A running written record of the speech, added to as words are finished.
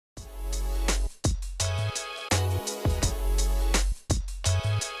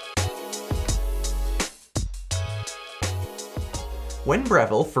When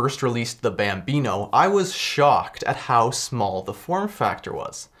Breville first released the Bambino, I was shocked at how small the form factor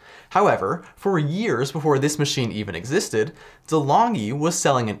was. However, for years before this machine even existed, Delonghi was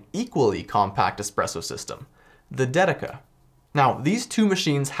selling an equally compact espresso system, the Dedica. Now, these two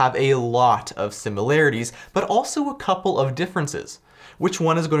machines have a lot of similarities, but also a couple of differences. Which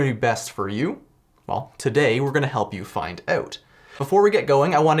one is going to be best for you? Well, today we're going to help you find out. Before we get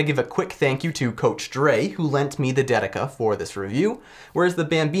going, I want to give a quick thank you to Coach Dre, who lent me the Dedica for this review, whereas the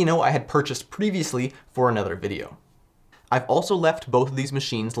Bambino I had purchased previously for another video. I've also left both of these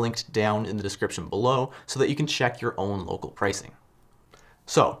machines linked down in the description below so that you can check your own local pricing.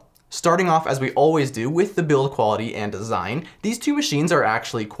 So, starting off as we always do with the build quality and design, these two machines are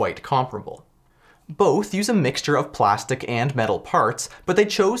actually quite comparable. Both use a mixture of plastic and metal parts, but they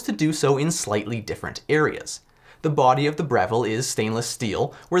chose to do so in slightly different areas. The body of the Breville is stainless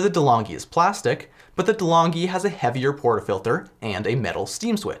steel, where the Delonghi is plastic, but the Delonghi has a heavier portafilter and a metal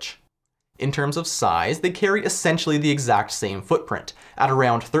steam switch. In terms of size, they carry essentially the exact same footprint, at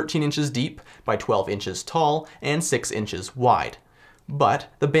around 13 inches deep by 12 inches tall and 6 inches wide.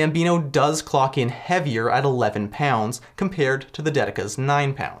 But the Bambino does clock in heavier at 11 pounds compared to the Dedica's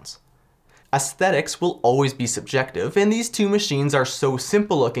 9 pounds. Aesthetics will always be subjective, and these two machines are so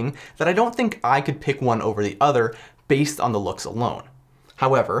simple looking that I don't think I could pick one over the other based on the looks alone.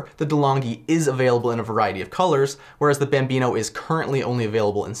 However, the Delonghi is available in a variety of colors, whereas the Bambino is currently only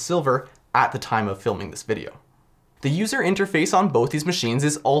available in silver at the time of filming this video. The user interface on both these machines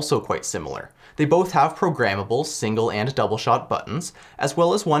is also quite similar. They both have programmable single and double shot buttons, as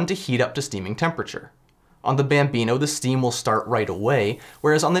well as one to heat up to steaming temperature. On the Bambino, the steam will start right away,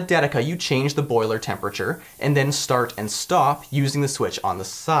 whereas on the Dedica you change the boiler temperature and then start and stop using the switch on the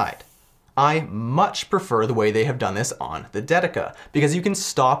side. I much prefer the way they have done this on the Dedica, because you can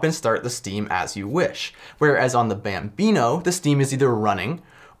stop and start the steam as you wish, whereas on the Bambino, the steam is either running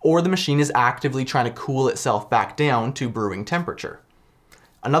or the machine is actively trying to cool itself back down to brewing temperature.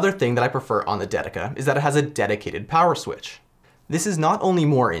 Another thing that I prefer on the Dedica is that it has a dedicated power switch. This is not only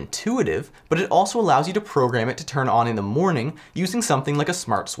more intuitive, but it also allows you to program it to turn on in the morning using something like a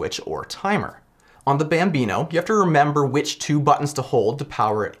smart switch or timer. On the Bambino, you have to remember which two buttons to hold to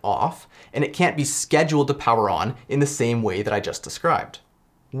power it off, and it can't be scheduled to power on in the same way that I just described.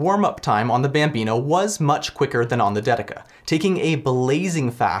 Warm-up time on the Bambino was much quicker than on the Dedica, taking a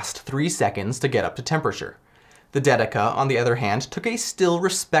blazing fast 3 seconds to get up to temperature. The Dedica, on the other hand, took a still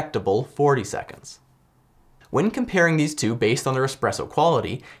respectable 40 seconds. When comparing these two based on their espresso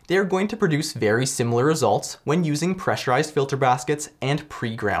quality, they are going to produce very similar results when using pressurized filter baskets and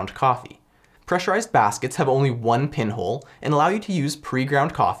pre-ground coffee. Pressurized baskets have only one pinhole and allow you to use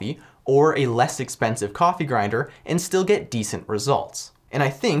pre-ground coffee or a less expensive coffee grinder and still get decent results. And I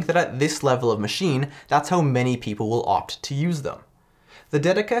think that at this level of machine, that's how many people will opt to use them. The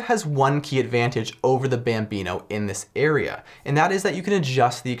Dedica has one key advantage over the Bambino in this area, and that is that you can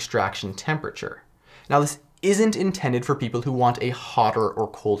adjust the extraction temperature. Now, this isn't intended for people who want a hotter or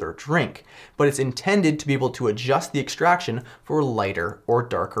colder drink, but it's intended to be able to adjust the extraction for lighter or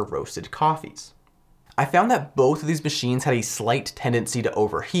darker roasted coffees. I found that both of these machines had a slight tendency to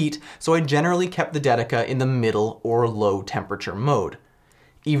overheat, so I generally kept the Dedica in the middle or low temperature mode.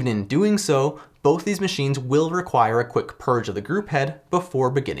 Even in doing so, both these machines will require a quick purge of the group head before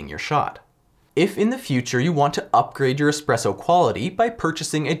beginning your shot. If in the future you want to upgrade your espresso quality by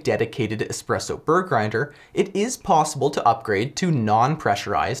purchasing a dedicated espresso burr grinder, it is possible to upgrade to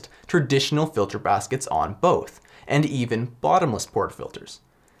non-pressurized, traditional filter baskets on both, and even bottomless portafilters.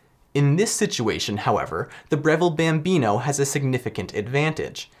 In this situation, however, the Breville Bambino has a significant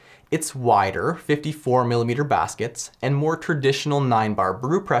advantage. Its wider 54mm baskets and more traditional 9-bar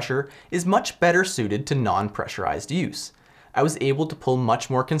brew pressure is much better suited to non-pressurized use. I was able to pull much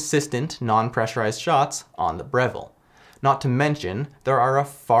more consistent non-pressurized shots on the Breville. Not to mention, there are a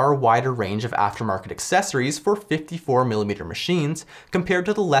far wider range of aftermarket accessories for 54mm machines compared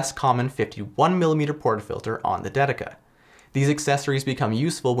to the less common 51mm portafilter on the Dedica. These accessories become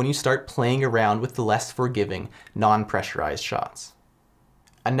useful when you start playing around with the less forgiving non-pressurized shots.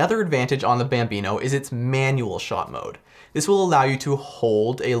 Another advantage on the Bambino is its manual shot mode. This will allow you to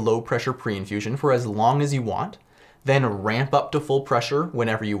hold a low pressure pre-infusion for as long as you want, then ramp up to full pressure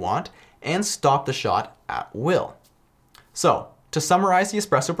whenever you want, and stop the shot at will. So, to summarize the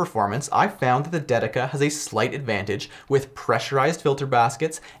espresso performance, I found that the Dedica has a slight advantage with pressurized filter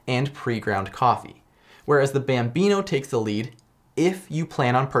baskets and pre-ground coffee, whereas the Bambino takes the lead if you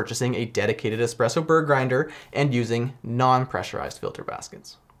plan on purchasing a dedicated espresso burr grinder and using non-pressurized filter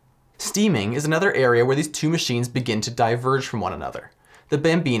baskets. Steaming is another area where these two machines begin to diverge from one another. The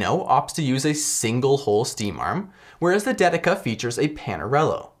Bambino opts to use a single hole steam arm, whereas the Dedica features a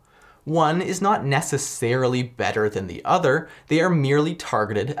Panarello. One is not necessarily better than the other, they are merely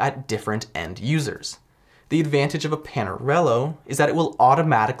targeted at different end users. The advantage of a Panarello is that it will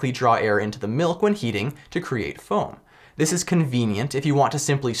automatically draw air into the milk when heating to create foam. This is convenient if you want to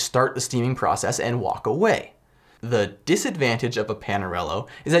simply start the steaming process and walk away. The disadvantage of a Panarello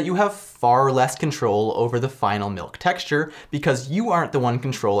is that you have far less control over the final milk texture because you aren't the one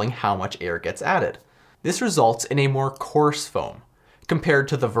controlling how much air gets added. This results in a more coarse foam, compared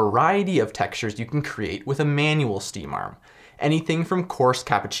to the variety of textures you can create with a manual steam arm, anything from coarse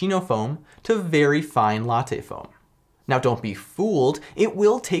cappuccino foam to very fine latte foam. Now don't be fooled, it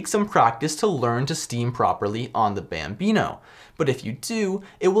will take some practice to learn to steam properly on the Bambino, but if you do,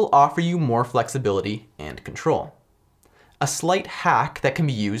 it will offer you more flexibility and control. A slight hack that can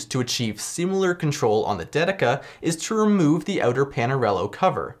be used to achieve similar control on the Dedica is to remove the outer Panarello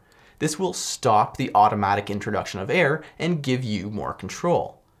cover. This will stop the automatic introduction of air and give you more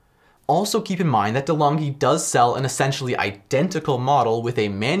control. Also keep in mind that Delonghi does sell an essentially identical model with a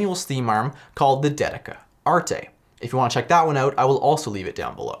manual steam arm called the Dedica Arte. If you want to check that one out, I will also leave it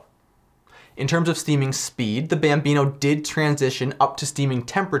down below. In terms of steaming speed, the Bambino did transition up to steaming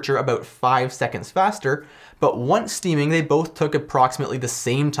temperature about 5 seconds faster, but once steaming, they both took approximately the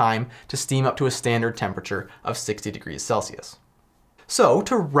same time to steam up to a standard temperature of 60 degrees Celsius. So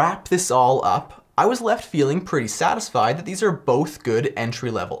to wrap this all up, I was left feeling pretty satisfied that these are both good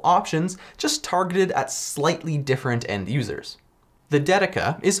entry-level options, just targeted at slightly different end users. The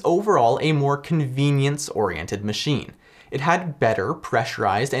Dedica is overall a more convenience-oriented machine. It had better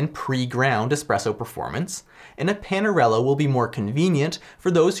pressurized and pre-ground espresso performance, and a Panarello will be more convenient for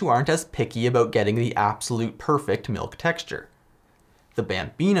those who aren't as picky about getting the absolute perfect milk texture. The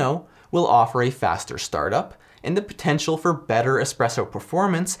Bambino will offer a faster startup and the potential for better espresso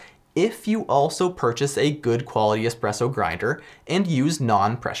performance if you also purchase a good quality espresso grinder and use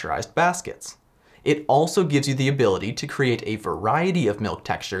non-pressurized baskets. It also gives you the ability to create a variety of milk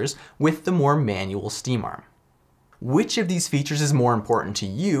textures with the more manual steam arm. Which of these features is more important to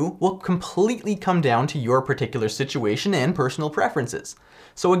you will completely come down to your particular situation and personal preferences.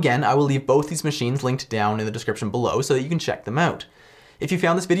 So again, I will leave both these machines linked down in the description below so that you can check them out. If you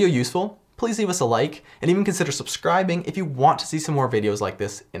found this video useful, please leave us a like and even consider subscribing if you want to see some more videos like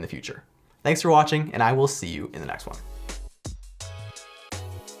this in the future. Thanks for watching, and I will see you in the next one.